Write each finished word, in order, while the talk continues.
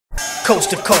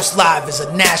Coast to Coast Live is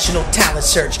a national talent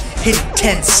search, hitting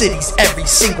 10 cities every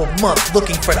single month,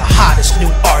 looking for the hottest new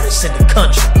artists in the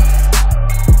country.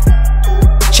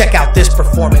 Check out this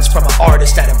performance from an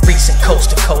artist at a recent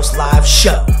Coast to Coast Live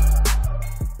show.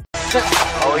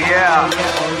 Oh yeah.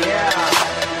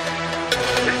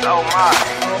 It's oh my.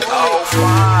 Oh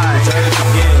my. The journey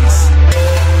begins.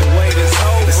 The weight is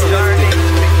home. The journey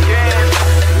begins.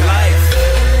 Life.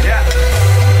 Yeah.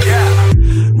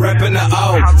 Reppin' the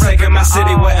O, taking my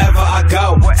city wherever I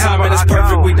go. Timing is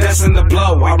perfect, we destined to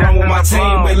blow. I run with my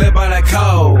team, we live by that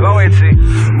code.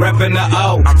 Reppin' the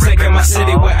O, taking my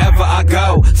city wherever I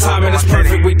go. Timing is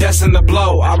perfect, we destined to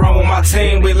blow. I run with my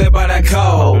team, we live by that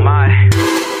code.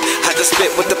 I just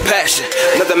spit with the passion.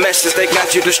 Another message, they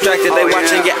got you distracted. They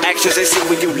watching your actions, they see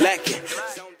where you lacking.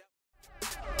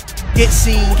 Get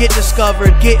seen, get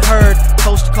discovered, get heard.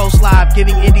 Coast to Coast Live,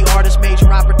 giving indie artists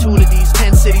major opportunities.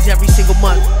 10 cities every single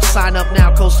month. Sign up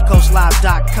now,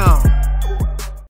 coasttocoastlive.com.